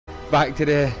back to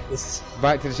the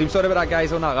stream. Sorry about that,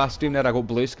 guys. On that last stream there, I got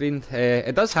blue screened.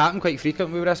 It does happen quite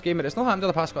frequently with this game, but it's not happened in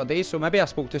the past couple of days. So maybe I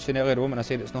spoke to Shane earlier on when I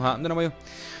said it's not happened in a while.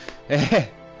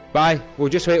 Bye. We'll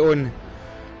just wait on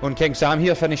King Sam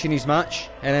here finishing his match,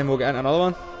 and then we'll get into another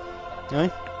one.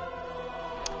 Aye.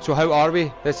 So how are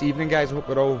we this evening, guys? I hope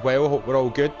we're all well. I hope we're all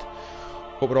good.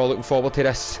 Hope we're all looking forward to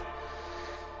this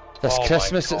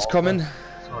Christmas that's coming.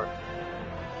 Sorry.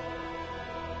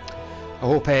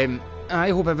 I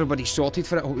hope everybody's sorted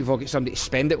for it. I hope we've all got somebody to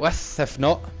spend it with. If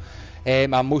not,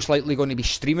 I'm most likely going to be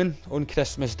streaming on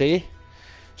Christmas Day.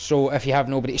 So if you have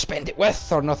nobody to spend it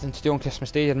with or nothing to do on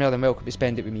Christmas Day, you're more than welcome to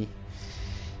spend it with me.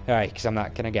 Alright, because I'm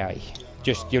that kind of guy.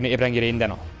 Just, you need to bring your own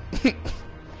dinner.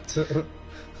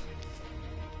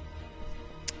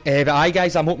 But aye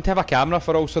guys, I'm hoping to have a camera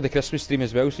for also the Christmas stream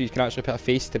as well, so you can actually put a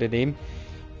face to the name.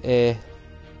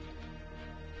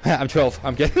 I'm 12,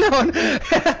 I'm getting on.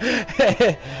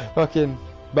 Fucking,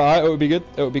 but aye, it would be good.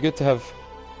 It would be good to have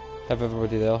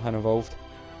everybody there and involved.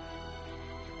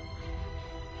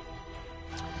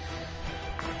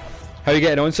 How are you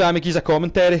getting on, Sammy? He's a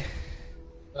commentary.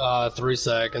 3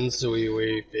 seconds,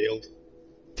 we failed.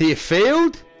 You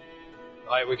failed?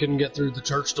 Aye, we couldn't get through the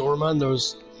church door, man.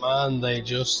 They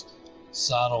just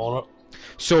sat on it.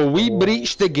 So we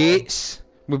breached the gates,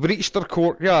 we breached their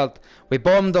courtyard, we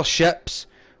bombed their ships,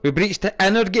 we breached the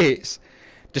inner gates,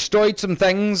 destroyed some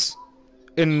things,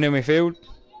 and then we failed.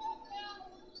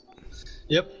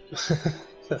 Yep.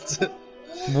 That's it.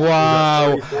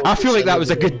 Wow, I feel like that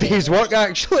was a good day's work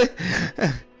actually.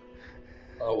 It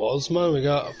was, man. We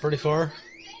got pretty far.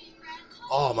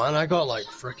 Oh man, I got like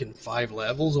freaking 5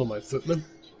 levels on my footman.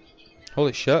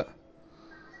 Holy shit.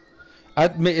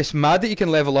 Mate, it's mad that you can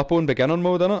level up on beginner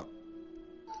mode, innit?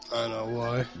 I know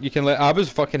why. You can I was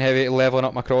fucking heavy leveling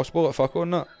up my crossbow at fuck on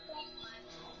that.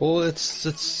 Well,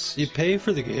 it's you pay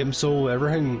for the game, so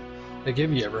everything they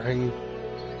give you everything.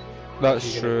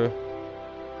 That's true.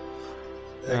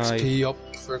 XP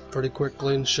up for pretty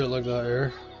quickly and shit like that.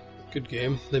 Here, good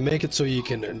game. They make it so you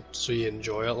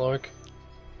enjoy it, like.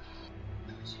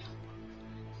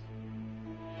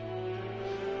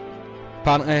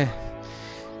 Apparently,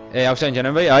 I'll send you an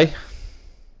invite. Aye.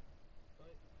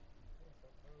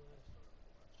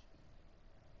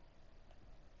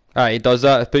 Aye, it does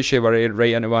that. It puts you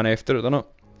right into one after it, doesn't it?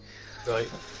 Right.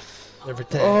 Every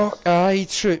time. Oh, aye,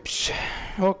 troops.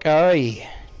 Okay.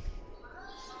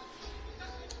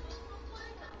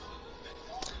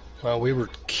 Well, we were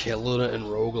killing it in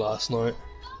Rogue last night.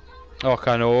 Oh,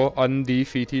 I know.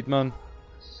 Undefeated, man.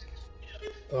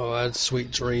 Oh, I had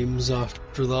sweet dreams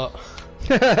after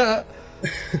that.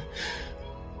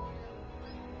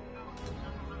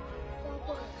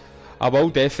 I will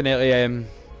definitely,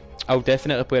 I'll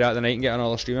definitely play that tonight and get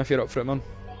another stream if you're up for it, man.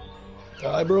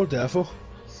 Aye, bro, defo.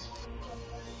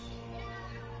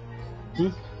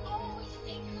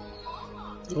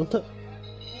 Want it?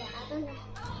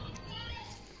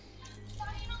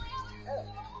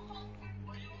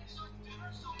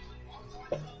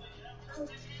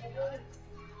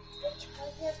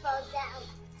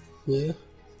 Yeah.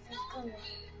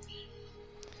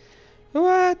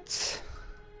 What?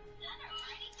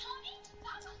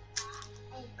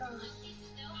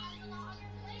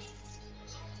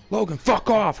 Logan, fuck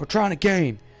off! We're trying to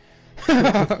game.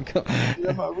 Yeah,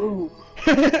 my room.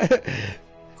 I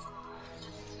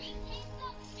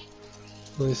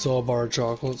saw a bar of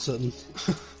chocolate sitting.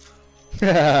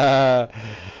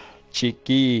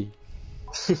 Cheeky.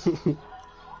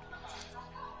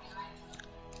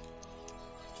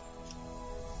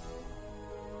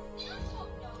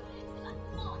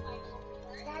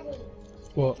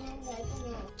 What?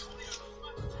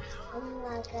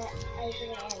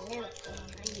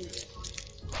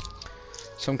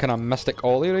 Some kind of mystic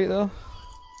ollie right there.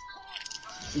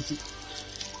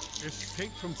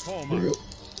 Escape from Torment.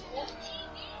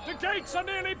 The gates are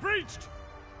nearly breached.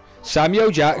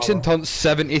 Samuel Jackson turned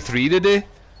 73 today.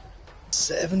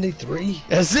 73?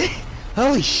 Is he?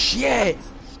 Holy shit!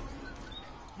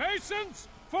 Masons,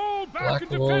 fall back Black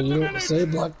and wall, defend you the know what to say?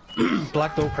 village.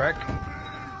 Black don't crack.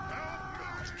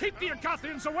 Keep the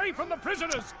Agathians away from the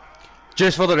prisoners.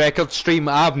 Just for the record, stream,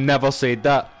 I've never said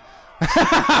that.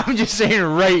 I'm just saying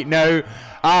right now,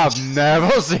 I've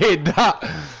never said that.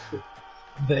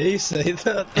 They say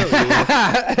that?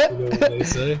 You know what they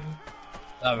say?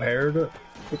 I've heard it.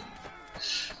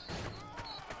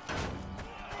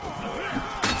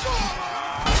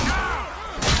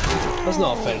 That's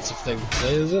not an offensive thing to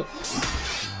say, is it?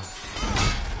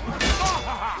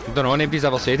 I don't know, nobody's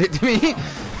ever said it to me.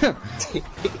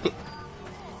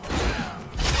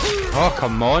 Oh,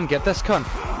 come on, get this cunt.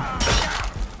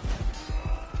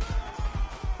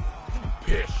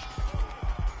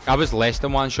 I was less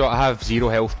than one shot. I have 0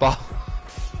 health bar.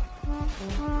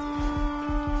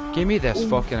 Give me this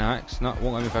fucking axe. No,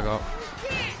 won't let me pick it up.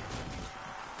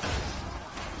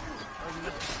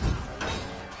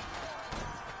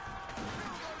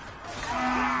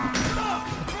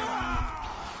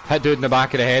 Hit dude in the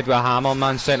back of the head with a hammer,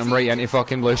 man. Sent him right into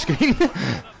fucking blue screen.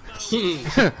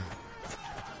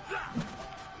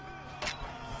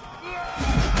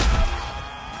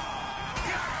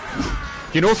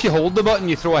 You know, if you hold the button,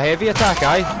 you throw a heavy attack,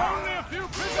 aye?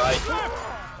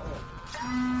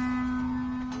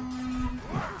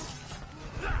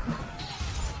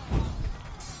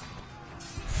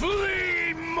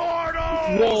 Flee,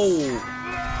 mortals! Whoa!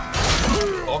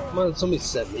 Fuck, man, somebody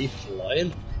sent me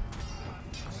flying.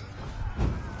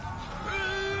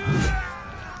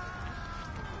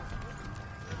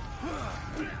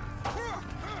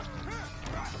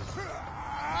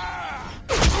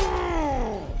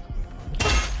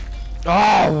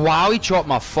 Oh, wow, he chopped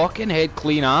my fucking head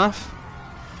clean off.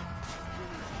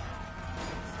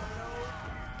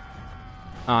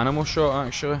 Animal shot,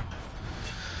 actually.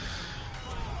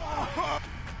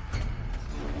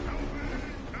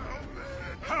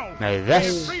 Now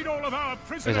this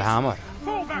is a hammer.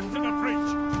 Fall back to the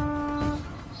bridge.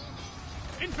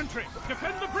 Infantry,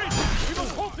 defend the bridge. We will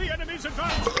halt the enemy's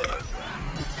advance.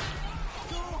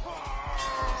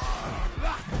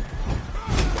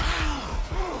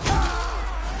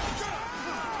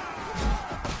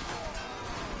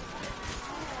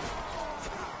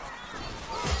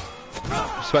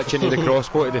 Switch into the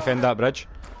crossbow to defend that bridge.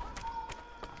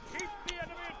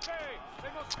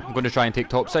 I'm going to try and take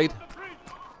top side.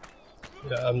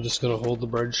 Yeah, I'm just gonna hold the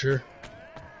bridge here.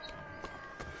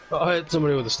 Oh, I hit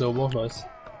somebody with a snowball, nice.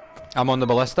 I'm on the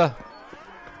ballista.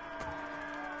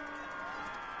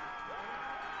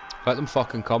 Let them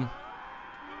fucking come.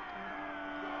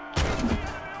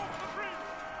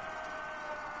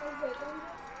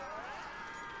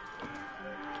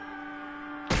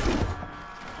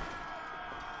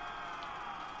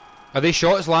 Are these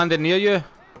shots landing near you?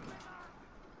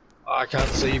 I can't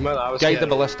see, man. I was Guide the getting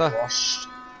ballista. rushed.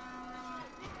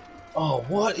 Oh,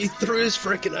 what? He threw his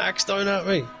freaking axe down at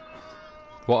me.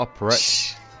 What a prick.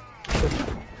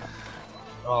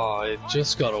 Oh, it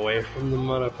just got away from them,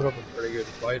 man. I put up a pretty good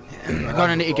fight. I'm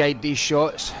gonna need to guide these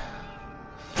shots.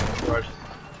 Right.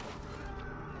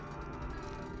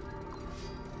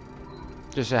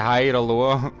 Just a higher or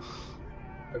lower.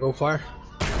 I go fire.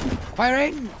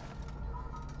 Firing!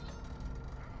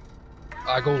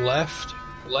 I go left,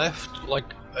 like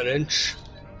an inch,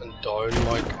 and down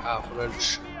like half an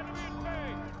inch.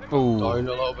 Ooh. Down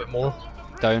a little bit more.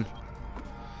 Down.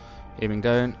 Aiming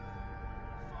down.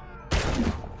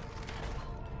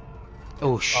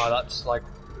 Oh shit. Ah, that's like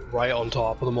right on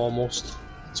top of them almost.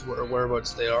 It's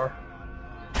whereabouts they are.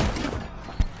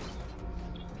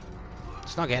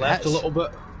 It's not getting Left hits. a little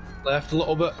bit. Left a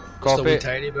little bit. Just a Copy. wee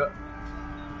tiny bit.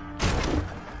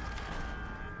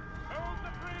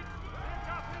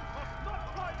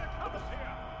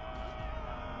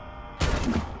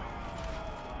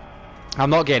 I'm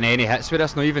not getting any hits with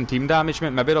this, not even team damage,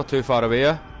 mate. Maybe they're too far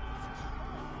away.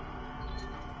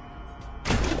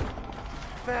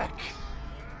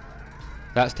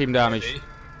 That's team damage. Maybe.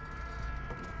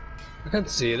 I can't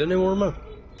see it anymore, man.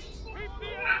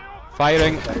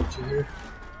 Firing.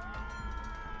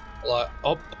 Like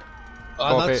up.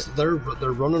 Copy. That's they're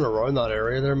running around that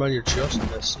area there, man. You're just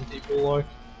missing people, like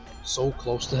so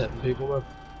close to hitting people, man.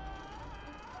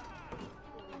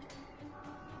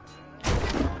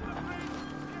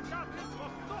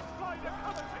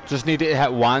 Just need it to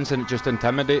hit once and it just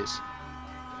intimidates.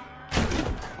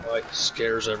 Like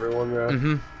scares everyone, right?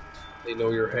 Mm-hmm. They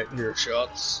know you're hitting your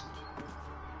shots.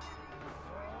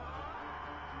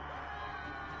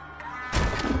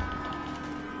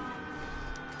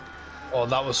 Oh,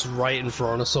 that was right in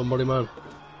front of somebody, man.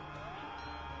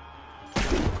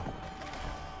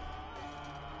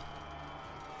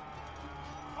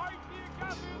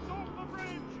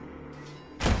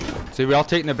 See, we are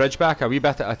taking the bridge back a wee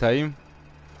bit at a time.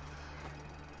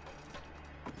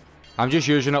 I'm just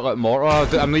using it like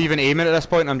mortar. I'm not even aiming at this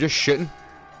point, I'm just shooting.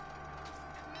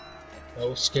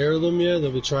 That'll scare them, yeah.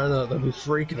 They'll be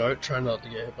freaking out, trying not to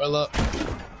get hit by that.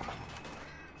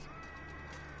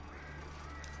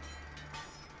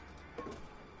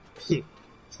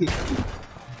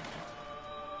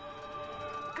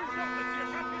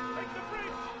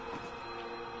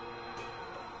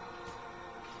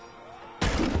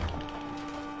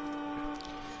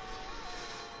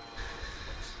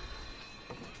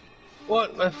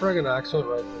 What? My friggin' axe went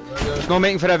right there. It's not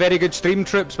making for a very good stream,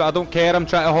 troops, but I don't care. I'm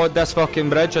trying to hold this fucking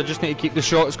bridge. I just need to keep the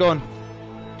shots going.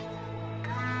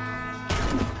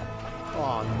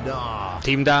 Oh, nah.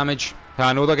 Team damage.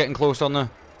 I know they're getting closer now.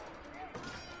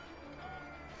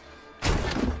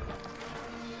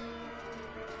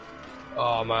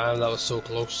 Oh man, that was so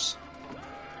close.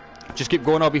 Just keep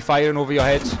going, I'll be firing over your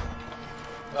heads.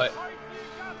 Right.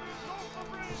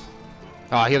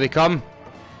 Ah, here they come.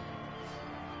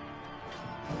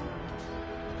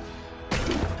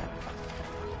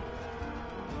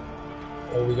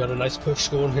 Oh, we got a nice push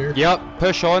going here. Yep,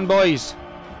 push on, boys.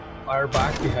 Fire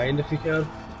back behind if you can.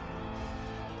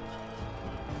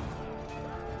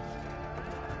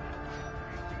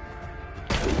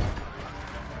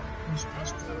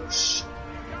 Push.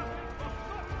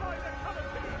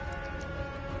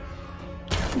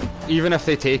 Even if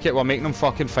they take it, we're making them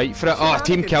fucking fight for it. Oh,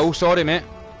 team kill, sorry mate.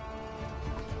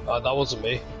 That wasn't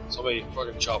me. Somebody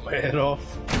fucking chopped my head off.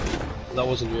 That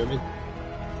wasn't you, I mean.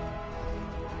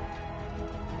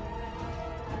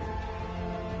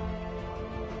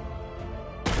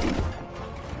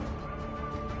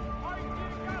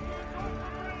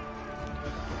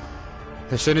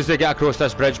 As soon as they get across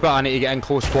this bridge, but I need to get in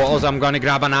close quarters, I'm gonna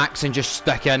grab an axe and just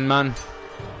stick in, man.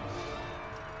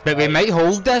 But we might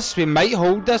hold this,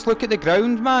 look at the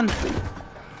ground, man.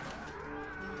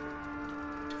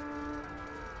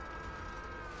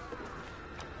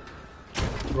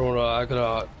 I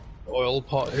got a oil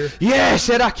pot here. Yes,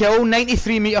 there a kill,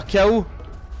 93 meter kill.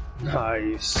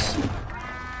 Nice.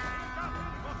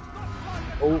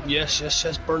 Oh,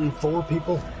 yes, burning 4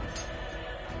 people.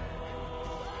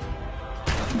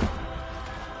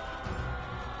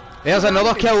 There's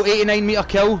another kill, 89 meter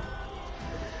kill.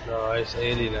 Nice,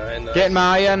 89. Nice. Get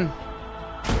my in.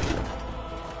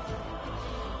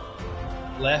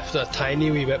 Left a tiny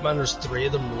wee bit, man. There's 3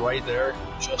 of them right there.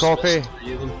 Just Copy. missed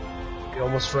 3 of them. You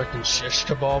almost freaking shish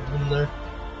kebab them there.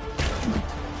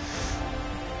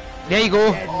 There you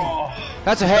go. Oh,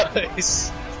 That's a hit.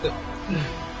 nice.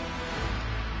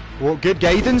 Well, good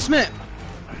guidance, mate.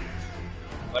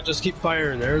 I just keep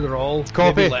firing there. They're all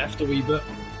Copy. maybe left a wee bit.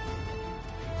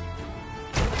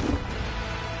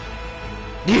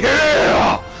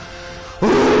 Yeah!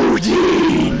 Oh,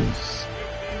 gee! Nice.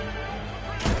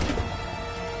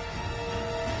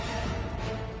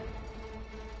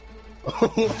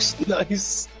 Oh,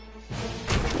 nice.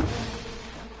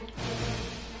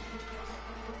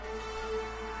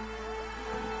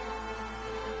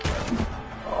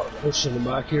 Oh, pushing them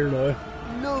back here now.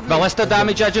 No, Ballista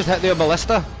damage, I just hit their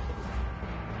ballista.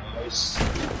 Nice.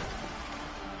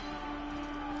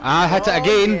 I hit it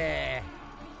again. Yeah.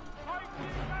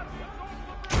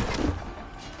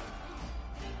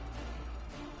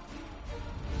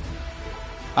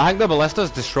 I think the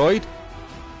ballista's destroyed.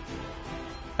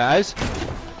 It is.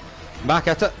 Back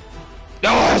at it.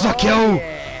 Oh, there's a kill!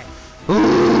 Yeah.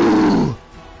 Ooh!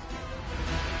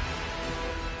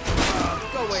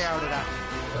 Go way out of that.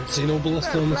 I've seen no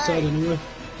ballista on the side anyway.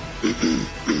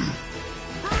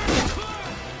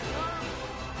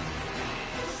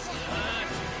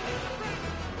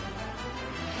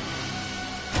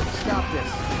 Stop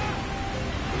this.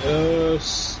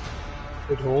 Yes.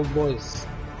 Good hold, boys.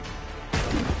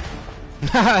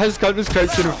 His gun was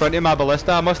crouching in front of my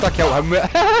ballista. I must have killed him with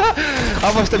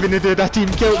I must have been the dude a team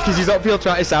kill because he's up here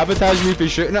trying to sabotage me for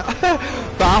shooting it.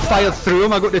 But I fired through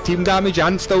him, I got the team damage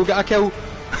and still got a kill.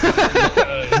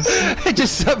 I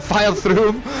just fired through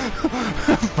him.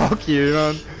 Fuck you,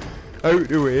 man. Out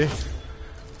the way.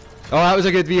 Oh, that was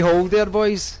a good wee hold there,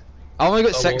 boys. I only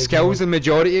got 6 kills, the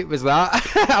majority was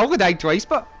that. I only died twice,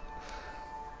 but...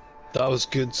 That was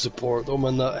good support though,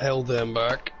 man. That held them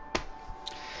back.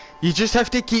 You just have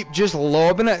to keep just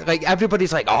lobbing it. Like,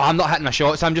 everybody's like, oh, I'm not hitting my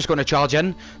shots, I'm just going to charge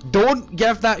in. Don't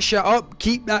give that shit up.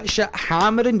 Keep that shit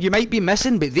hammering. You might be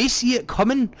missing, but they see it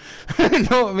coming. You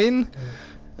know what I mean?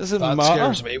 Doesn't That matter.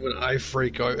 scares me when I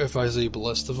freak out if I see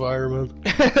ballista fire, man.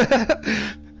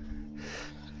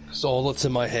 So all that's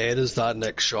in my head is that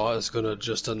next shot is gonna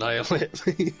just annihilate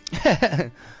me.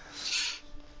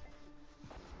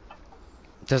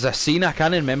 There's a scene, I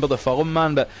can't remember the film,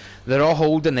 man, but they're all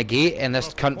holding the gate and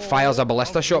this cunt fires a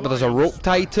ballista shot, but there's a rope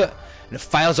tied to it, and it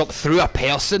fires up through a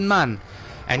person, man,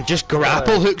 and just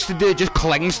grapple hooks the dude, just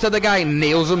clings to the guy and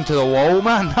nails him to the wall,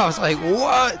 man. I was like,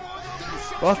 what?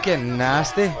 Fucking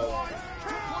nasty.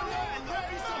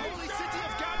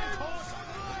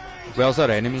 Where's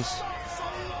our enemies?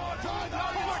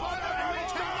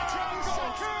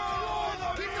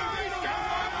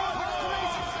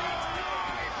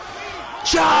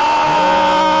 Charge!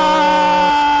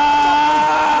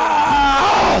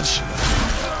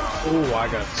 Oh, I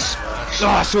got smashed.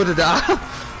 Oh, so did I.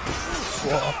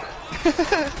 Fuck.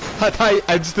 I died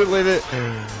instantly, mate.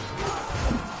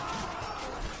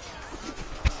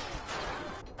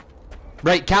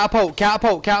 Right, catapult,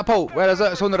 catapult, catapult. Where is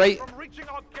it? It's on the right. From reaching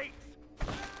our gates.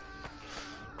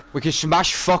 We can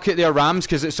smash fuck at their rams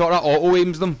because it sort of auto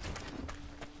aims them.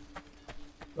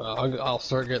 I'll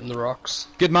start getting the rocks.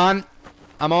 Good man.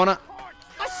 I'm on it.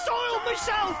 I soiled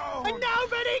myself, and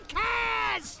nobody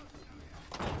cares.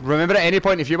 Remember at any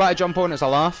point if you want to jump on, it's a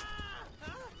laugh.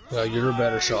 Yeah, you're a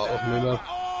better shot with me, man.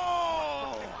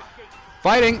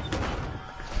 Fighting.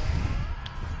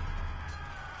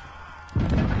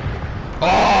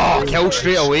 Oh, kill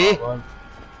straight away.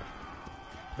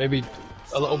 Maybe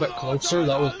a little bit closer.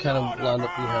 That would kind of land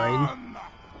up behind.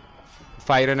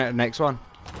 Firing at the next one.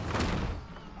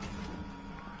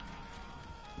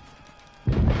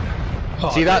 Oh,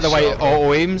 See that? The way it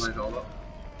auto aims?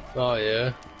 Oh,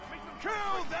 yeah. Kill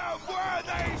them where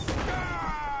they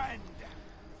stand.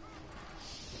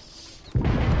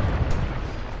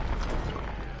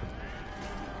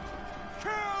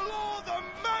 Kill all the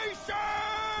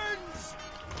Masons.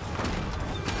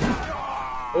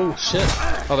 Oh, shit.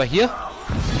 Oh, they're here?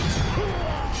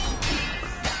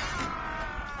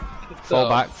 Fall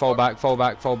back, fall back, fall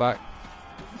back, fall back.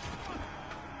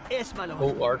 Yes, my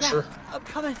lord. Oh, Archer. I'm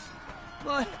coming.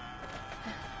 My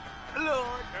lord.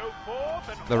 Go forth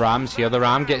and The ram's here. The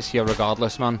ram gets here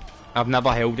regardless, man. I've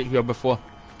never held it here before.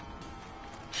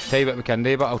 Tell you what we can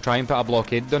do, but I'll try and put a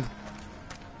blockade down.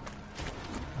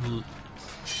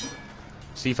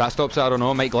 See if that stops it, I don't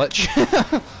know, it might glitch.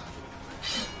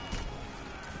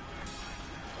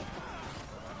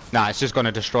 Nah, it's just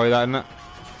gonna destroy that, isn't it?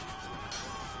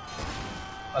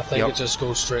 I think it just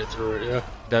goes straight through it, yeah.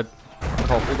 Dead.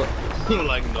 Toppled it.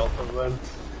 Like nothing, man.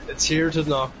 It's here to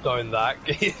knock down that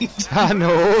gate. I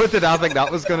know, what did I think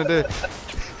that was gonna do?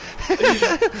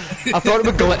 I thought it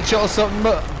would glitch it or something,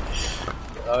 but...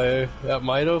 Oh, yeah, that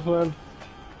might have, man.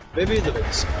 Maybe the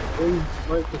big sniper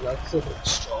might be that's a bit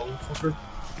strong fucker.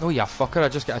 Oh yeah, fucker, I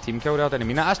just got a team kill there, I didn't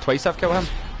mean that. That's twice I've killed him.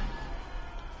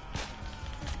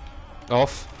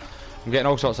 Off. I'm getting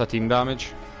all sorts of team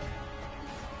damage.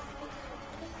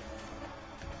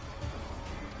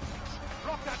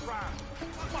 drop that ram.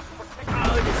 I must protect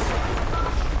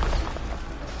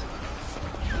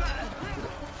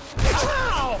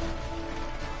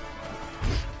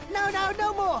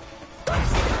No more.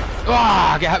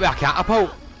 Ah, get hit with a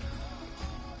catapult.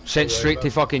 Sent straight to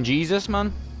fucking Jesus,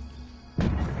 man. Go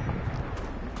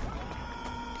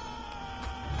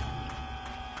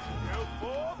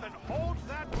forth and hold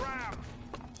that ram.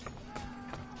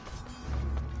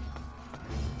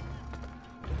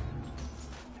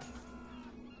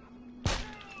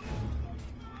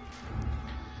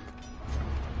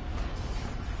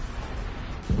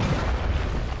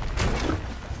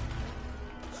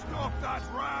 Stop that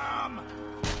ram!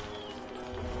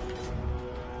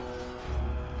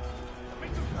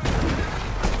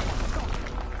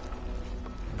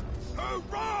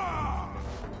 Hurrah!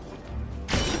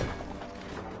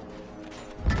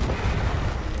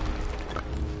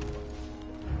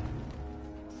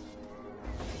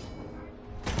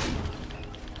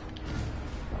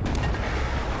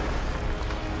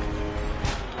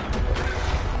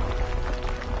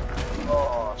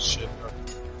 Oh, shit.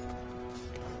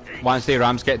 Once the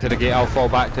rams get to the gate, I'll fall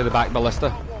back to the back ballista.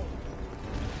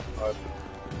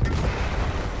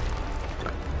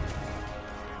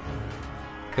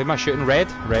 Who am I shooting?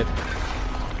 Red? Red.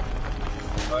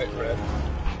 Right, red.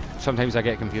 Sometimes I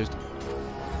get confused.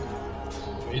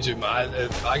 Me too, man.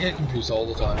 I get confused all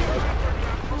the time, man.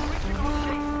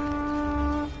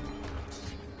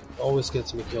 Always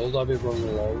gets me killed. I'll be running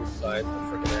alongside the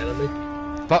freaking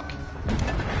enemy. Fuck.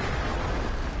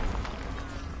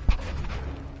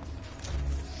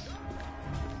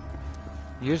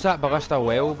 Use that ballista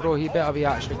well, bro. He better be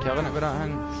actually killing it with that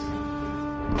thing.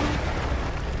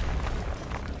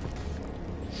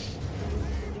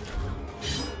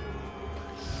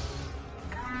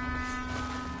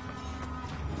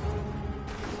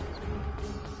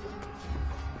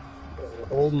 We're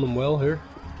holding them well here.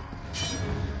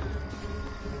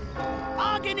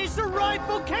 Argon is the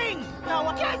rightful king.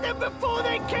 Now get them before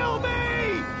they kill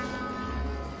me.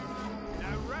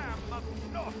 Now ram must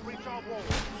not reach our wall.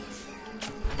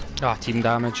 Ah, team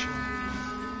damage.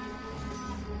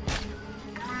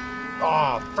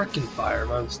 Ah, oh, freaking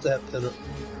fireman stepped in it.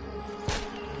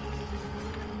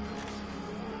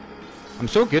 I'm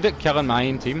so good at killing my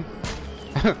own team.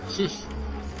 It's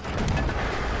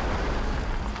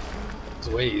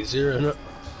way easier, isn't it?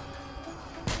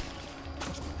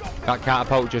 That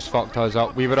catapult just fucked us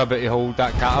up. We were about to hold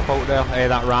that catapult there,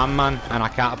 that ram man, and a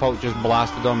catapult just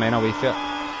blasted our men away from it.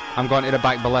 I'm going to the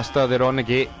back ballista, they're on the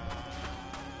gate.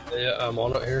 Yeah, I'm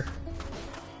on it here.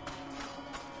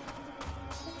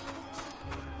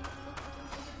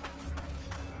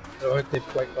 don't think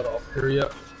they've quite got up here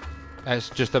yet. It's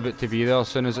just about to be there. As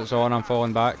soon as it's on, I'm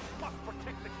falling back.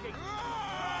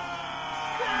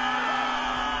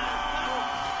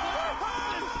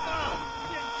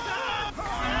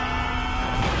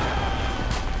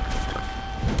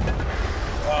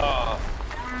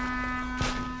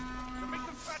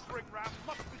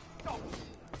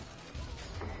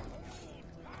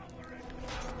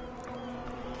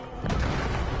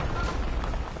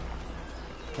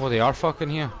 Oh, they are fucking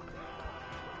here.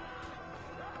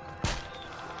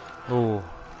 Oh,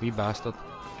 wee bastard.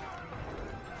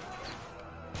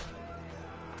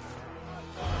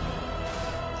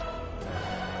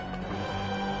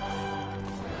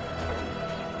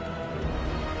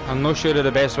 I'm not sure of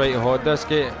the best way to hold this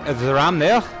gate. Is the ram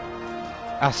there?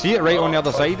 I see it right on the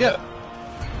other side yet.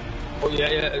 Oh yeah,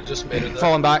 it just made it there.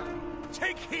 Falling back.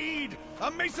 Take heed! A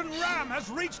mason ram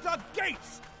has reached our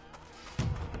gates!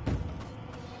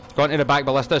 Gone to the back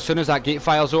ballista. As soon as that gate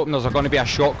fire's open, there's going to be a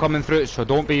shot coming through it, so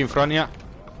don't be in front of it.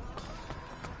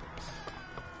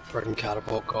 Friggin'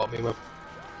 catapult caught me, man.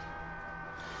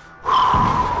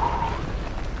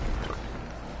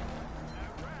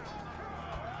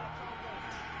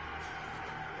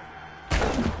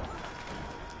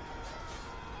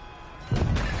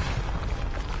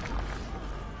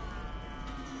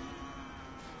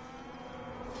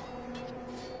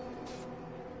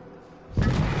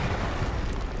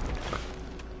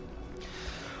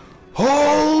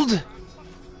 Hold!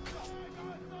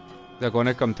 They're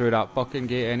gonna come through that fucking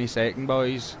gate any second,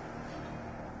 boys.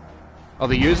 Are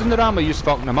they using the ram or are you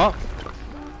fucking them up?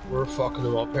 We're fucking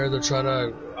them up here. They're trying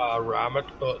to ram it,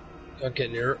 but can't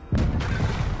get near it.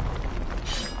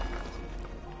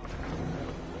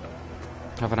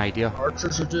 I have an idea.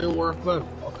 Archers are doing work, man.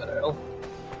 Fucking hell.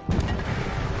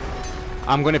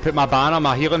 I'm going to put my banner,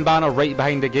 my healing banner, right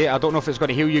behind the gate. I don't know if it's going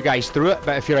to heal you guys through it,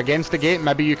 but if you're against the gate,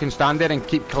 maybe you can stand there and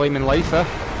keep claiming life, eh?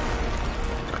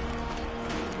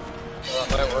 Well,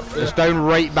 that might work for you. It's down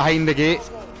right behind the gate.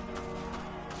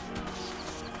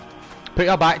 Put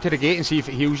your back to the gate and see if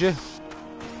it heals you.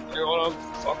 Hang on,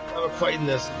 I'm fighting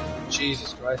this.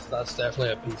 Jesus Christ, that's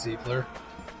definitely a PC player.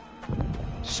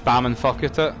 Spam and fuck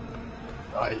at it.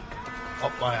 Right.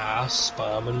 Up my ass,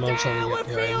 spamming, man, trying to get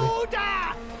behind me.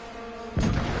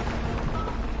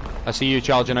 I see you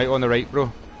charging out on the right,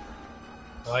 bro.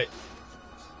 Right.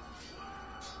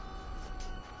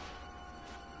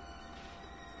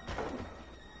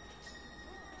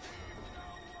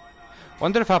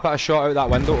 Wonder if I put a shot out that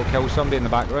window to kill somebody in the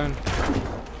background.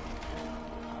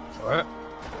 Alright.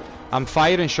 I'm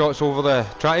firing shots over the...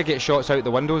 Try to get shots out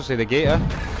the windows of the gate, eh?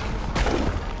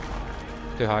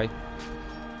 Too high.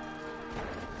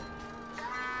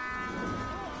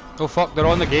 Oh fuck, they're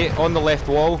on the gate, on the left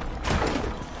wall.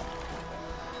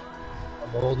 I'm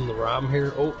holding the ram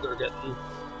here. Oh, they're getting...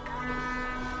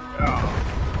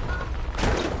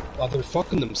 Oh, they're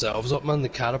fucking themselves up, man. The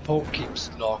catapult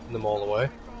keeps knocking them all away.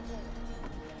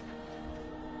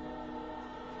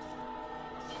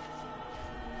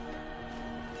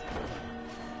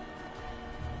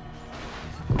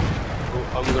 Oh,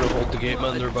 I'm gonna hold the gate,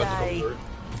 man. They're about to come through.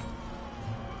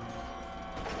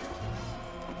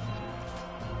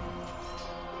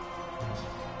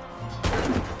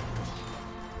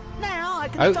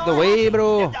 Out the way,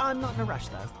 bro! I'm not in a rush,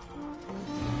 though.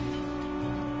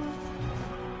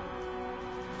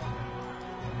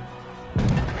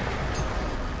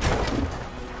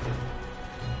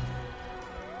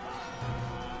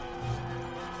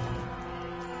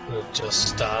 I'll just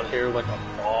stand here like a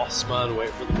boss, man,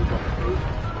 wait for them to come through.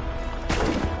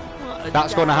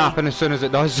 That's gonna happen as soon as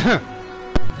it does.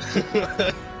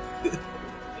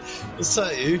 Is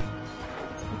that you?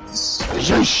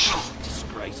 Yeesh!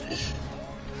 Disgraceful.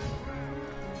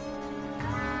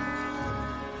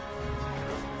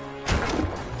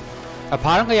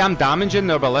 Apparently I'm damaging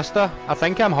their ballista. I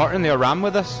think I'm hurting their ram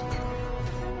with this.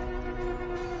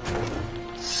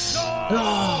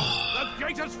 No! The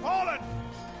gate has fallen!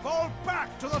 Fall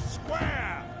back to the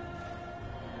square!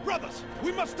 Brothers,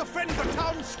 we must defend the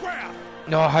town square!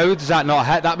 No, how does that not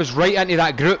hit? That was right into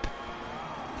that group.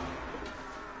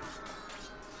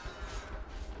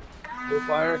 Go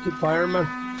fire, keep firing, man.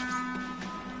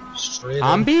 Straight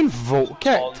I'm in. being vote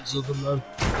kicked. Tons of them, man.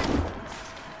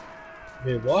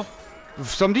 Wait, what?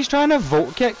 Somebody's trying to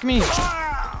vote kick me.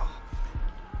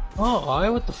 Oh, aye,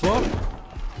 what the fuck?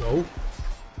 No.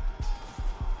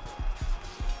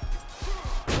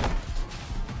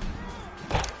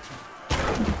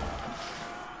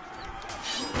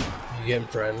 You getting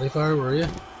friendly fire, were you?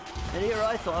 And here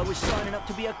I thought I was signing up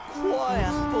to be a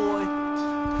choir boy.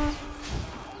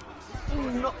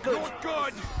 Not good. Not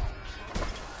good!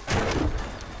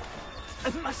 I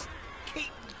must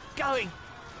keep going.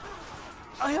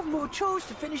 I have more chores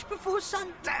to finish before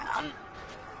sundown.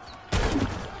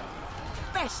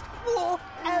 Best war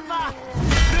ever!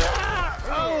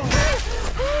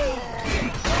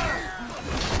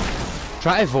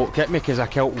 Try to vote kick me because I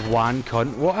killed one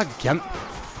cunt. What a gimp.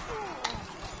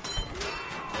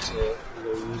 That's it.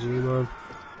 Loser, man.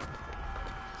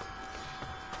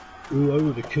 Ooh, I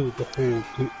would have killed the whole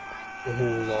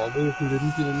lobby if we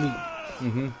didn't get a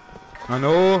meat. I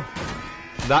know.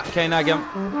 That kind of gimp.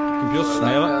 You can just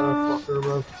smell it. Fucker,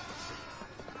 man.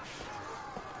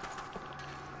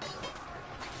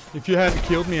 If you hadn't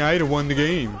killed me, I'd have won the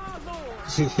game.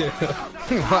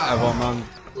 Whatever, man.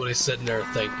 What he's sitting there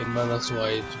thinking, man, that's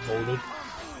why he's voted.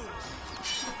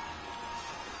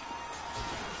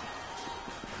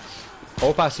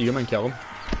 Hope I see him and kill him.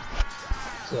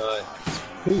 So,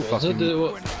 who was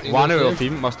it? One of our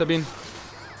team, must have been.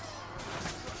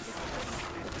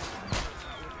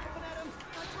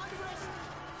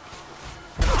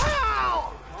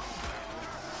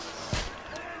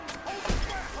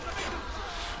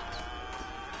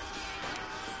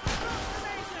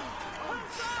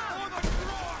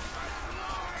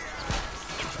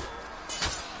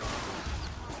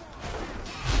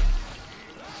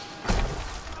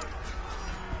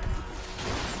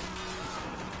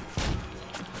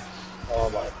 Oh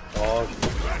my god.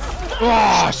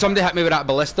 Oh, somebody hit me with that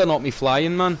ballista, knocked me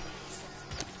flying, man.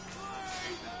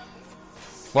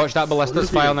 Watch that ballista's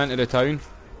firing into the town.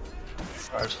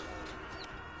 Right.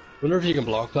 Wonder if you can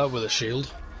block that with a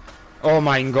shield. Oh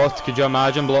my god, could you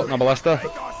imagine blocking a ballista?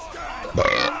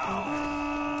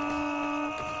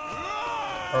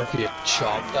 Or if you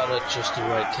chopped at it just the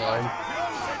right time.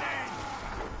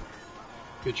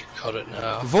 Could you cut it in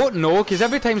half? Vote no, because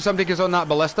every time somebody gets on that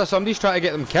ballista, somebody's trying to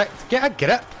get them kicked. Get a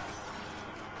grip.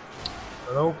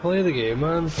 I don't play the game,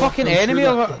 man. Fucking enemy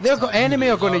are, enemy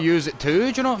are going to use it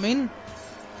too, do you know what I mean?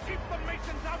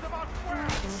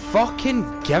 Fucking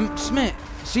gimps, mate.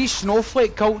 See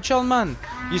snowflake culture, man.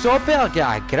 You all better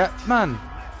get a grip, man.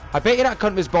 I bet you that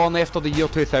cunt was born after the year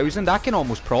 2000. I can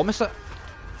almost promise it.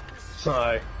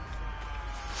 Aye.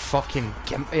 Fucking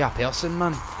gimp of a person,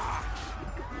 man.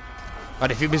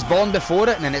 Or if he was born before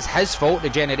it, then it's his fault the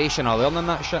generation are learning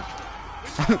that shit.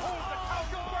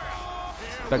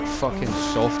 Big fucking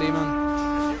softy,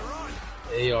 man.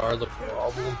 They are the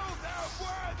problem.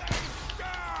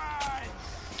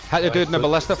 Hit the dude in the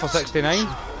ballista for 69.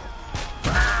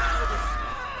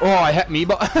 Oh, I hit me,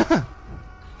 but...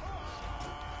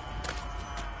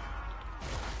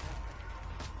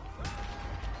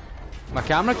 My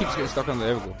camera keeps getting stuck on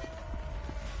there. There we go.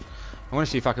 I want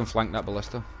to see if I can flank that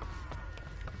ballista.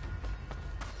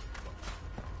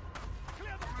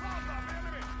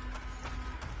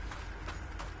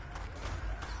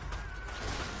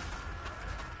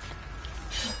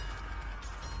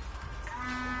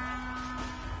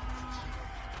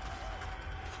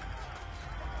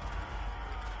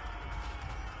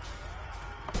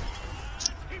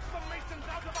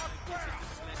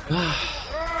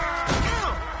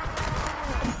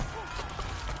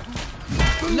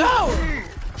 No!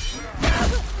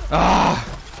 Ah!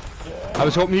 I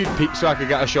was hoping he'd peek so I could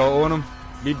get a shot on him.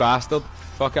 Me bastard.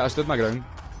 Fuck it, I stood my ground.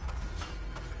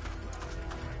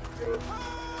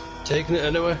 Taking it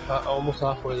anyway, almost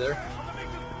halfway there.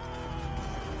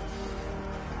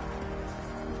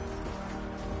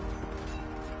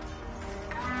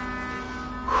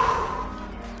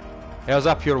 There's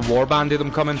a pure warband of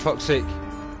them coming, fuck's sake.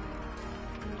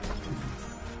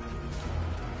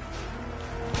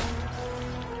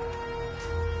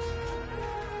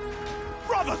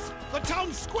 Brothers, the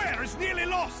town square is nearly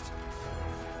lost.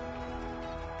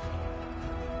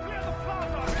 Clear the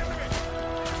plaza, enemy.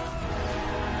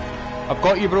 I've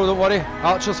got you, bro, don't worry.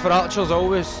 Archers for archers,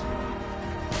 always.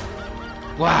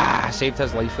 Wow, saved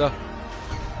his life there.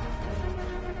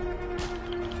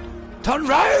 Turn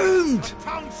round! The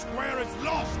town square is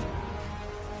lost.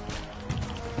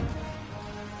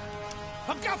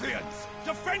 Agathians,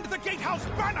 defend the gatehouse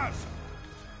banners.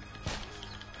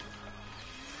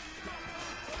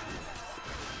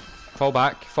 Fall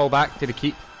back to the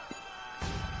keep.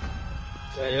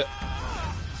 Yeah.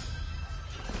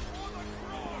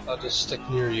 I'll just stick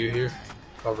near you here.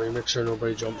 Cover, make sure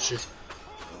nobody jumps you.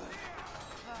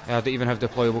 Yeah, I don't even have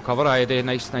deployable cover. I did.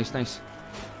 Nice.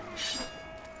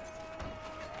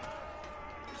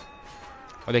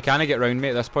 Oh, they can't get round me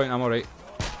at this point. I'm alright.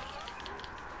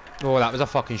 Oh, that was a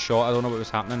fucking shot. I don't know what was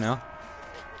happening there.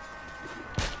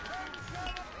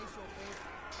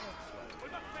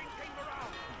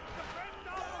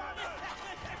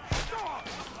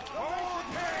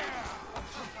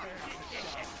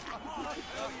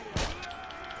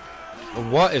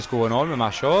 What is going on with my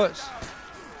shots?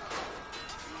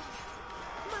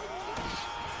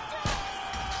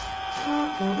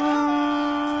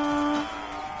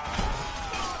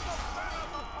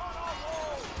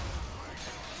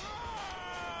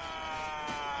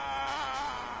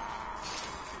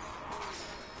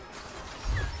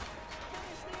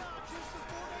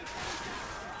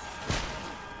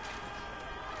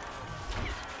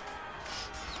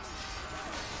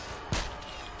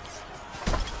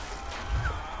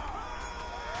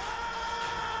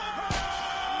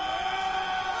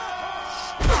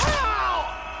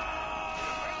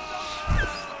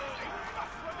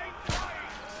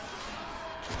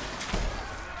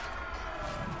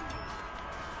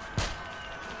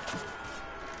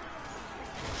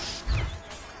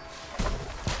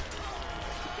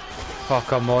 Oh,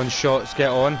 come on, shots, get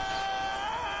on.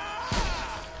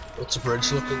 What's the bridge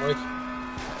looking like?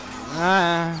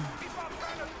 Ah.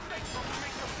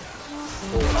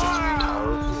 Oh, it's just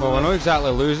tower. Well, we're not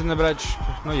exactly losing the bridge.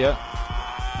 Not yet.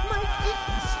 Mikey,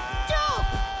 stop!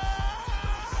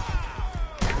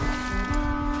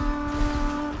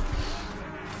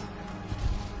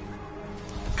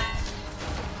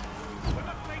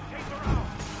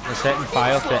 They're setting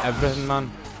fire to everything,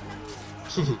 man.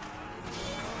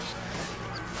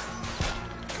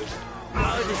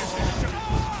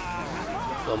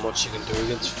 Not much you can do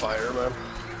against fire, man.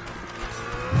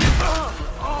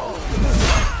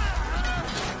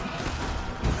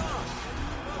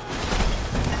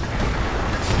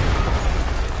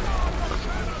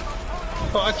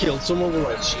 Oh, I killed someone with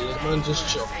my shield, man. Just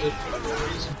chopped it for no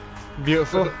reason.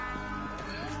 Beautiful.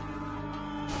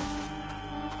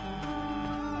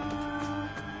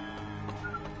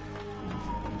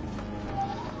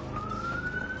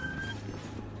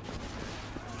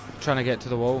 Trying to get to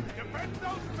the wall. Defend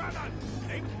those cannons!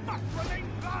 They must remain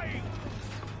flying!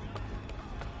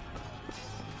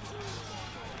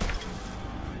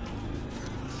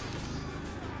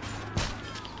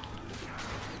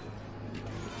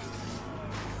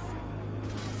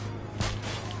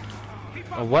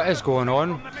 Oh, what is going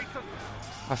on?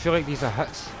 I feel like these are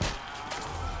hits.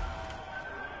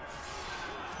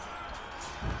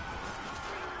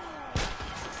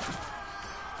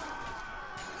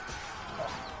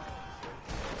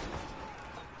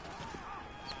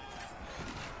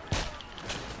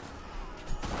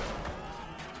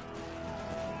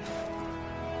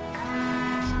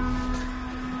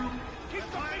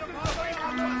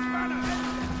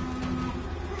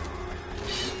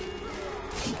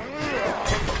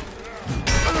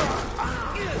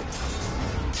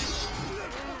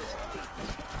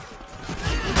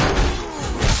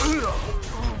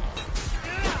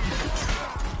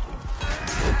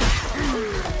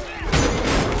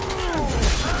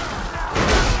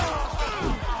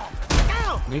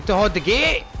 Need to hold the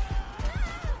gate!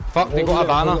 Fuck, they got a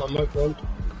banner.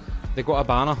 They got a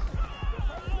banner.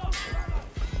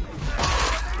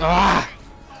 Ah!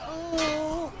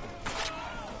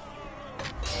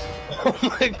 Oh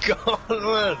my god,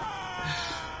 man!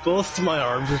 Both my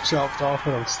arms are chopped off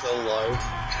and I'm still alive.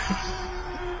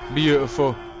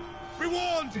 Beautiful. Be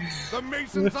warned! The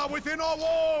masons are within our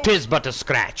walls! Tis but a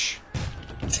scratch.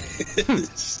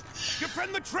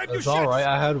 Defend the trebuchets! It's alright,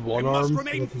 I had one They must arm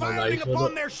remain with my firing knife in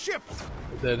upon it. their ships!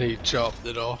 Then he chopped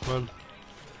it off, man.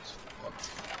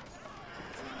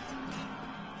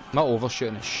 Not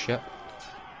overshooting his shit.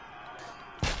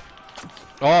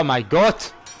 Oh my god!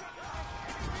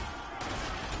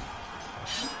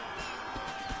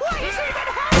 What is even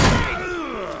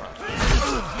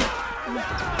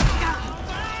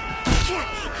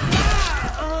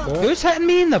happening? Who's hitting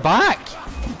me in the back?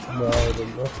 No, I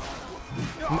didn't know.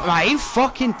 My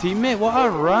fucking teammate, what a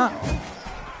rat.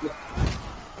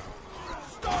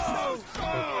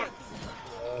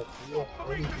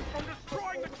 From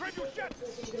destroying the trebuchets!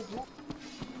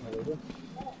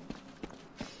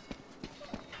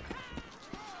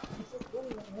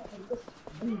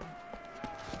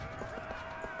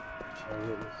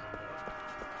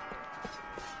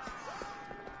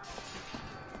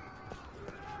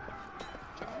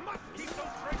 Must keep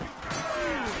those trebuchets!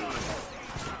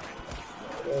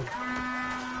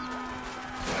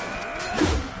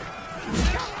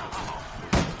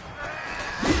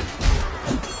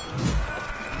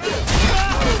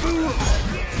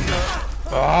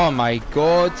 Oh my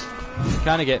god.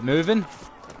 Can't get moving.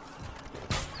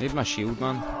 Need my shield,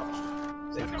 man.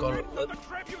 They've got it lit. The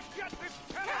trebuchets is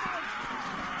cannon!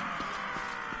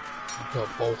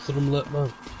 Got both of them lit,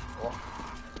 man.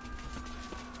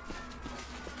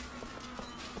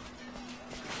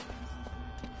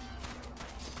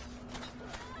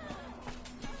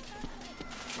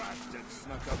 Bastard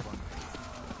snuck up on me.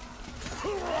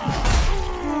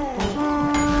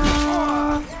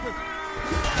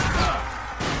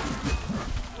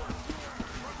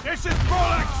 This is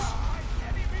bollocks!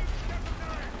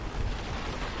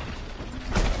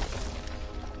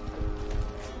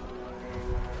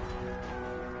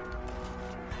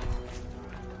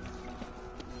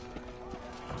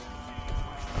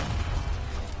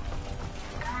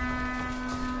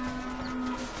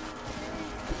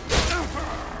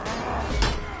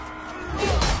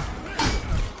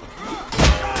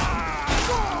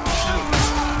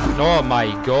 Oh my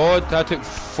god, that took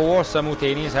 4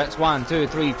 simultaneous hits. 1, 2,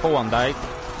 3, 4 and died.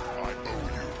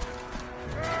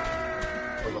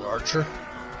 I'm an archer.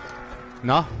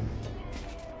 No.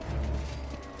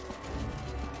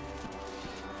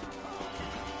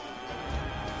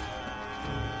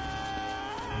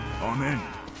 On in.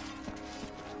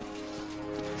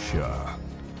 Sure.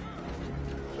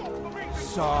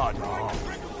 Sod off.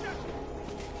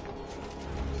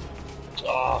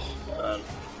 Oh, man.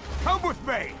 Come with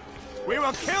me! We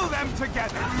will kill them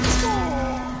together!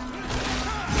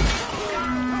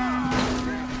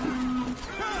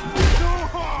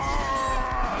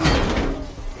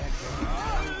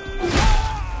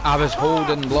 I was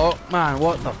holding block, man,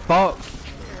 what the fuck?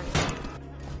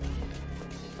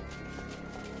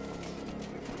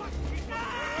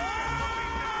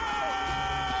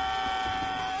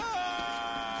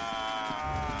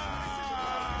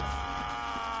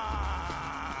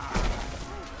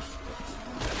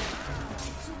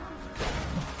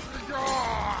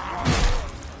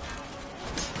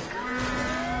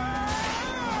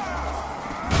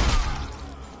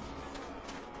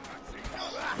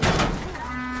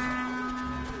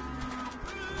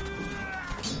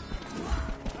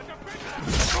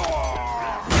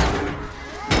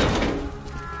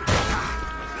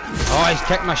 Oh, he's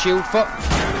kicked my shield foot.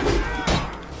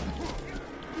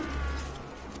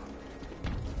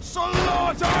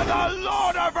 Slaughter the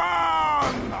Lord of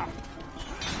Arm!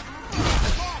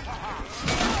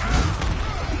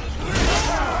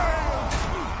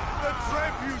 The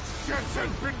Tribute's ships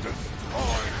has been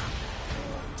destroyed!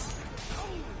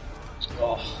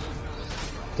 Oh.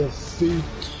 Defeat.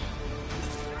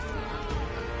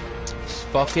 It's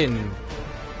fucking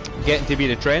getting to be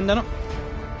the trend, innit?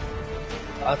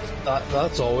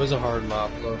 That's always a hard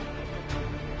map though.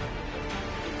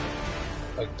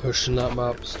 Like pushing that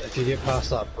map, if you get past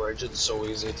that bridge it's so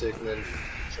easy taking in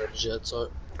jets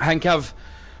out. I think I've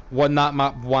won that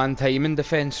map one time in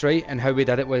defence, right? And how we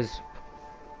did it was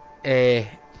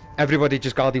everybody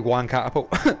just guarded one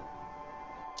catapult.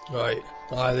 Right.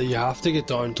 Either you have to get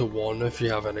down to 1 if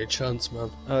you have any chance, man.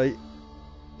 Aye.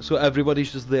 So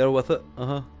everybody's just there with it.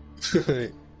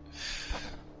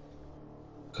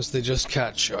 Because they just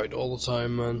catch you out all the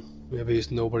time, man. Maybe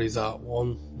nobody's at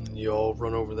one, and you all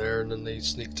run over there, and then they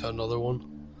sneak to another one.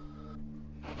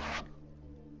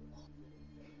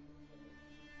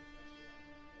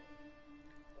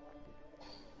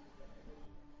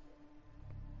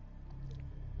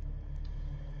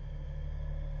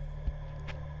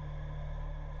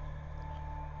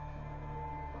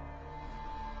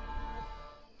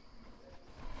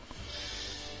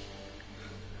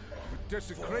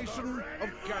 Desecration of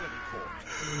Gallencourt.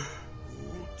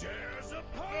 Who dares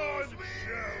oppose me?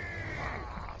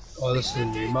 Oh, this is a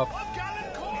new map.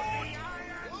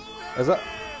 Is it?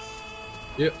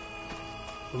 Yep.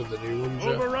 One of the new ones, yeah.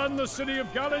 Overrun the city of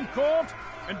Gallencourt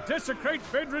and desecrate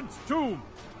Vedran's tomb.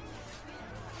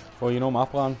 Well, you know my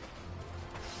plan.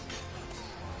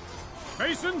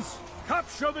 Masons,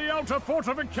 capture the outer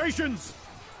fortifications.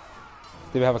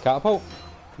 Do we have a catapult?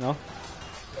 No.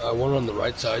 One on the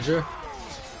right side here.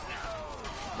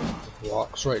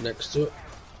 Rocks right next to it.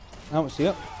 I don't see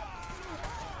it.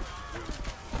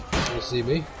 You see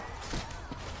me?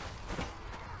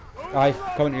 Aye,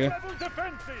 coming to you.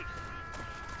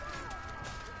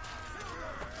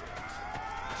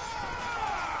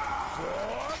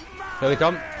 Here they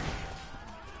come.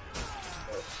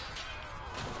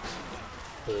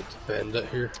 Gonna defend it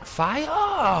here.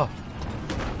 Fire!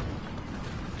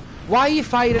 Why are you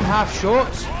firing half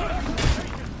shots?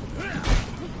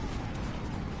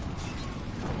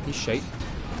 He's shite.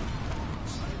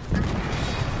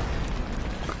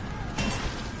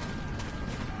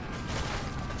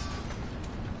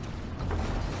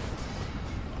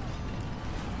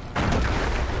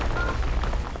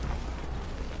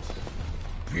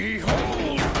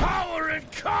 Behold power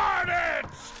incarnate!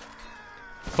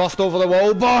 First over the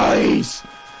wall, boys!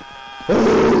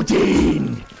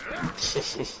 Odin!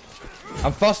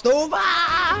 I'm first over!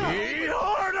 The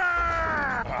order!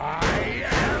 I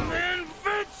am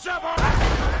invincible!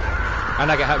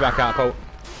 And I get hit by a catapult.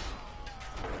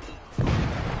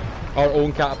 Our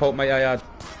own catapult, might I add.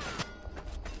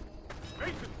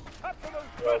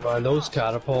 Right, man, those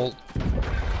catapult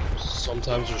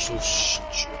sometimes are so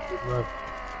stupid, man.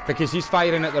 Because he's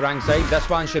firing at the wrong side. This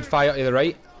one should fire to the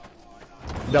right.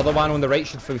 The other one on the right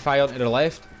should be fired to the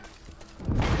left.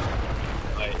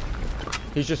 Right.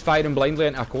 He's just firing blindly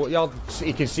into a courtyard. So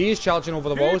you can see he's charging over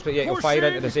the walls, but yet he'll fire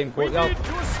into the same courtyard. We need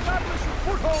to establish a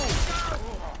foothold.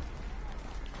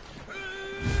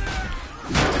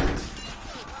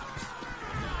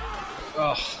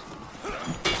 Ugh.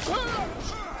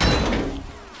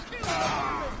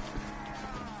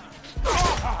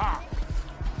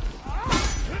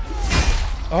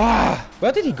 Ah,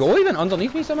 where did he go? He went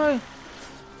underneath me somehow.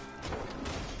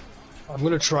 I'm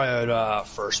gonna try out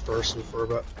first person for a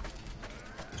bit.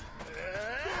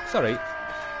 It's alright.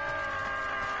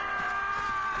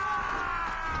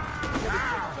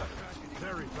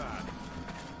 Very bad.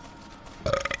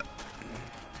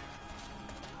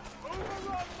 Overrun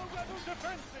the rebel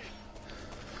defenses.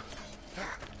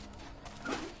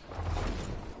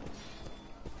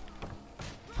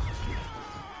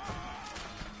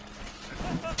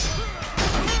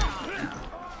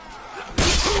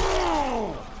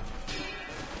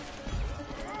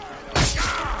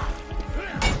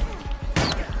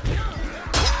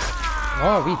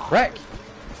 Oh, wee prick.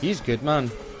 He's good, man.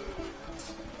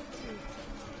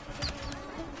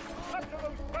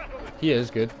 He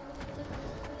is good.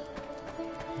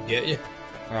 Get you.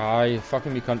 Aye,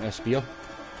 fucking me cunt with a spear.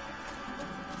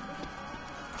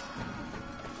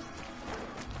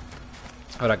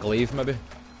 Or a glaive, maybe.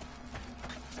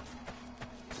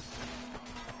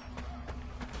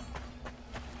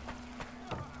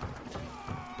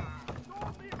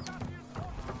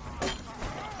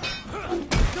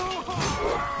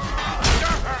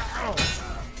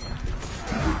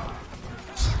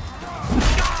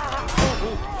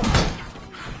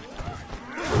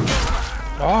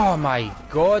 Oh my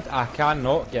god, I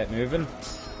cannot get moving.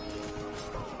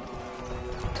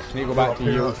 Just need to go back to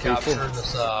you, capturing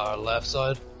this left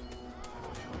side.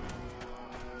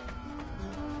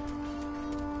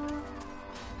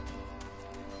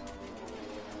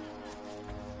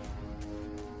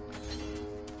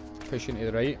 Pushing to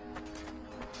the right.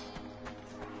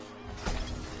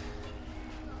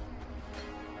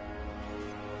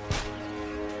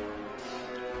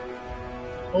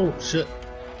 Oh shit.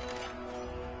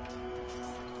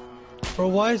 Bro,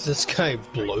 why is this guy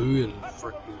blue and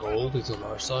freaking gold? He's on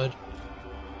our side.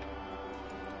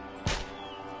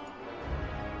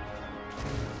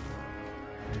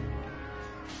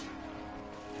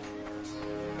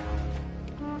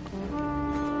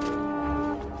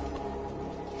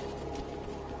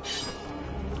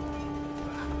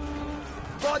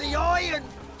 For the Iron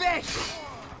Fist!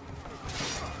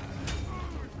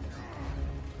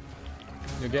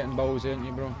 You're getting balls, aren't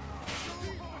you, bro?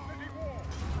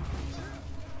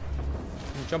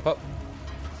 Jump up.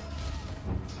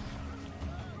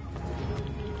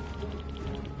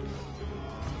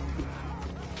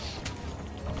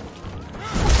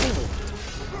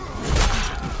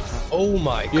 Oh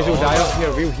my god. You'll die up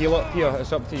here, we'll heal up here,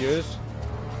 it's up to yous.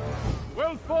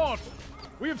 Well fought.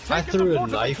 We have I taken threw the a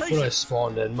knife when I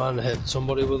spawned in, man, and hit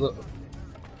somebody with it.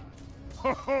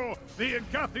 Ho ho! The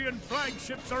Agathian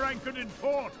flagships are anchored in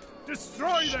port.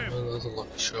 Destroy them. Oh, that was a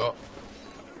lucky shot.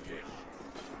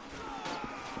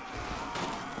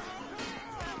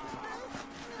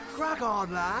 Crack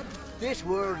on, lad. This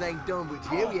world ain't done with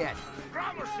you yet.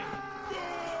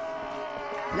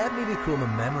 Let me become a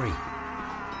memory.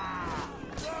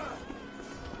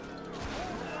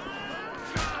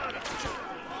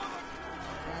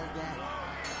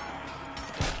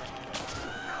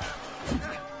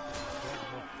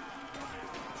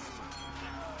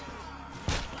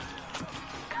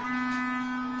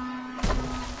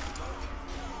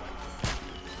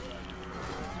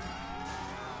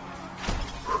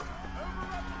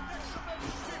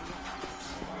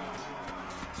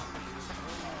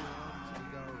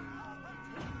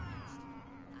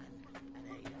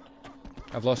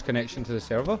 I've lost connection to the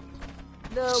server.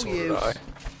 No So did use.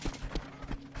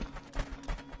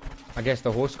 I guess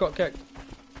the host got kicked.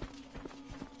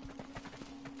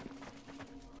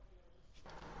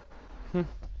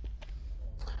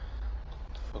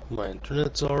 Fuck, my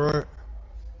internet's alright.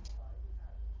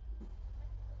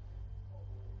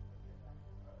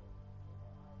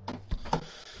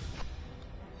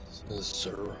 This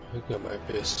server. I think that might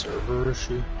be a server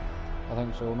issue. I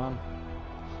think so, man.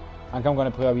 I think I'm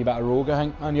going to play a wee bit of Rogue, I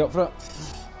think. Man, you up for it?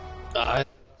 Aye.